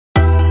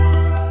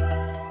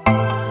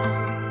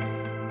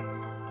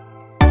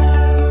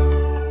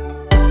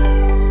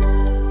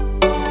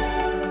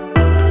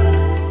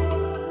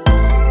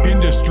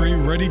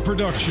City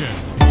production.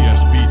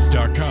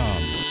 psbeats.com.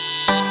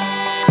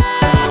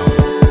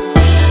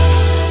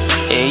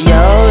 Hey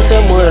yo,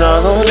 tell me what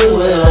I'm gon' do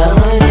with all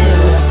my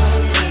niggas.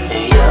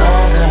 Hey yo,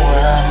 tell me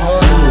what I'm gon'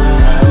 do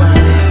with all my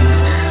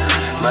niggas.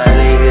 My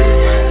niggas,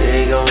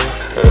 they gon'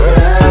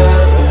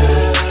 ride for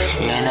me.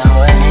 You know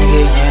what,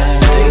 nigga,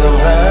 yeah, they gon'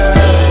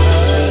 ride for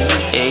me.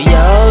 Hey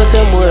yo,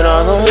 tell me what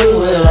I'm gon' do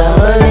with all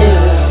my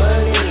niggas.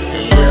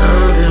 Hey yo,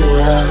 tell me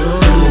what I'm gon'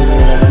 do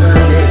with all my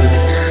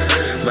niggas.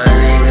 My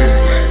niggas,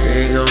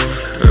 they gon'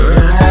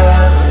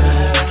 ride for me.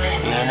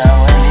 You know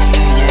what,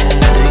 nigga,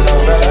 yeah, they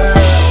gon' ride.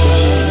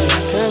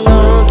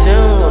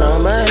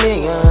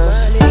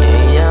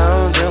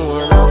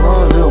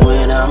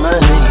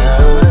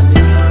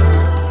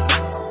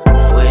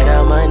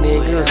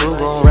 Who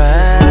gon'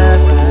 ride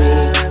for me?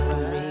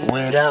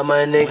 Without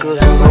my niggas,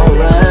 who gon'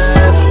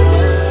 ride for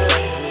me?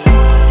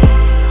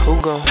 Who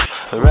gon'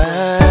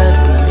 ride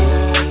for me?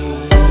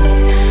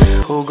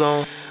 Who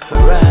gon'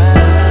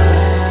 ride?